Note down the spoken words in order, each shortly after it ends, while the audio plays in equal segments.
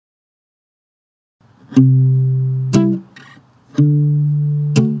I'm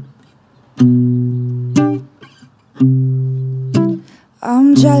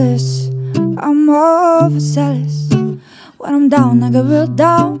jealous, I'm overzealous. When I'm down, I get real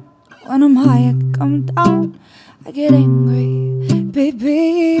down. When I'm high, I come down. I get angry,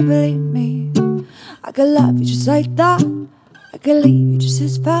 baby, believe me. I could love you just like that, I could leave you just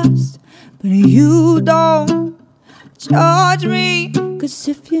as fast. But you don't judge me, 'cause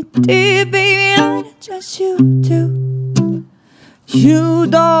if you did, baby, I'd judge you too. You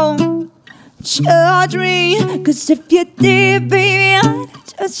don't judge me, 'cause if you did, baby, I'd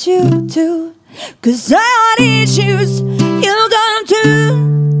judge you too. 'Cause I got issues, you got them too.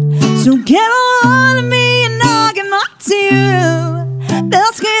 So get a hold of me and I'll get mine too.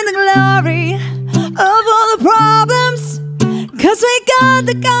 Let's get the glory of all the problems, 'cause we got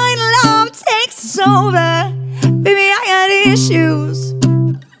the kind of love takes us over. Baby, I got issues,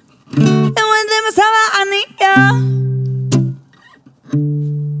 and with them is how I need you.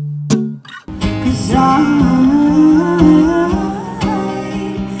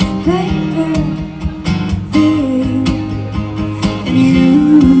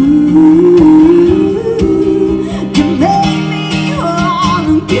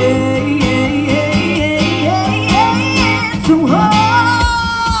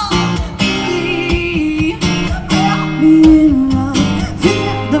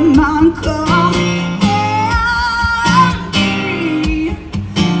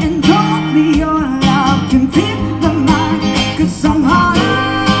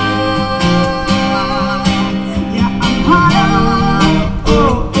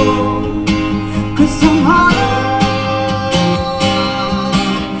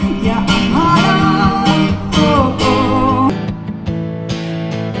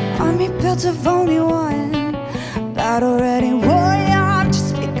 'Cause of only one, but already warrior, I've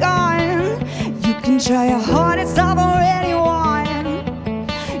just begun. You can try your hardest, I've already won.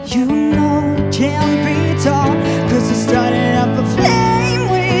 You know it can't be taught, 'cause I started up a flame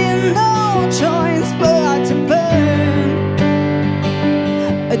with no choice but to burn.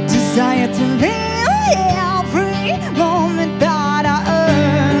 A desire to live every moment that I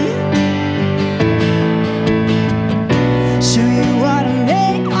earn. Show you what I made.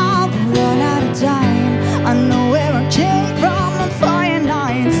 I know where I came from on fire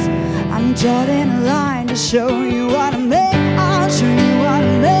nights. I'm drawing a line to show you what I made. I'll show you what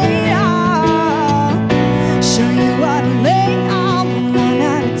I made of. Show you what I made of. One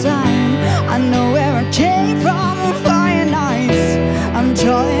at a time. I know where I came from on fire nights. I'm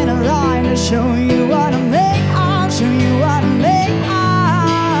drawing a line to show you what I made. I'll show you what I made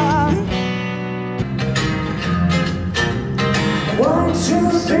of. 1, 2,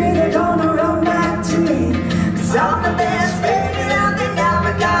 3, they're gonna run back to me. I'm the best baby that they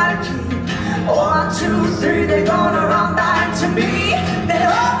never gotta keep. 1, 2, 3, they're gonna run back to me. They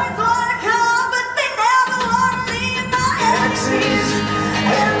always wanna come, but they never wanna leave my exes.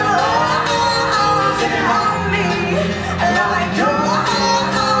 And the holes they haunt me, like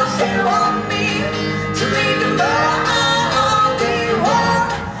holes they want me to leave them, but they won't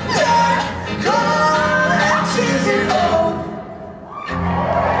let go. Exes and hope.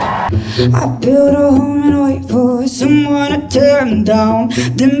 I build a home and wait for someone to tear them down,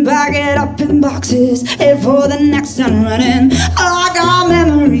 then bag it up in boxes, head for the next one running. I got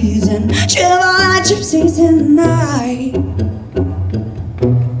memories and shiver like gypsies in the night.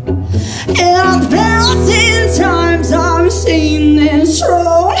 And 1,000 times I've seen this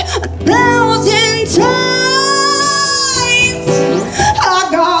road, 1,000 times. I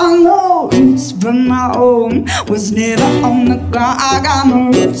got no roots, but my home was never on the ground. I got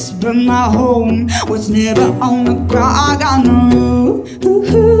no roots, but my home was never on the ground. I got no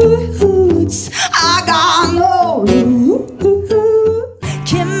roots, I got no roots.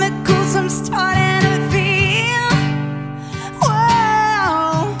 Chemicals I'm starting to feel.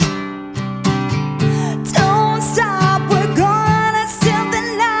 Whoa, don't stop, we're gonna steal the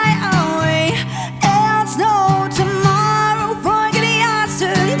night away. There's no tomorrow, forget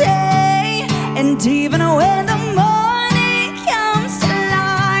yesterday. And even when the morning comes to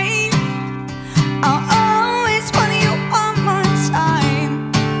light, I'll always want you one more time.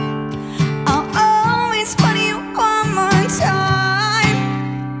 I'll always want you one more time.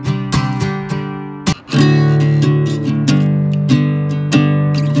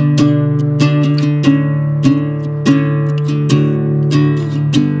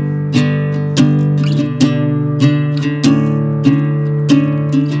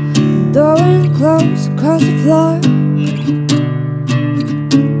 Throwing clothes across the floor,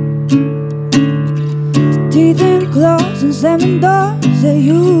 teeth in clothes and slamming doors at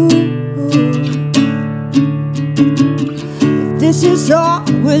you. is all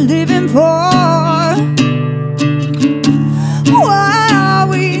we're living for. Why are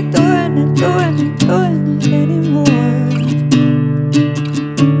we doing it anymore?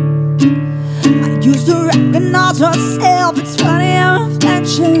 I used to recognize myself. It's funny how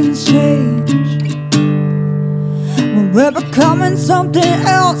reflections change. When we're becoming something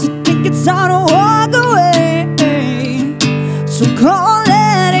else, I think it's time to walk away. So come on,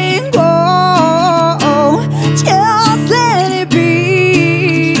 let it go. Just let it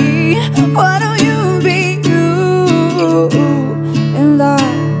be. Why don't you be you and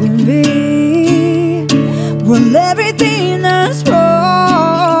love with me? Well, everything that's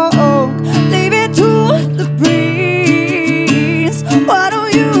wrong, leave it to the breeze. Why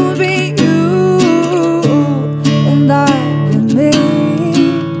don't you be you and love with me?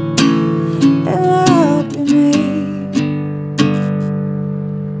 And love with me.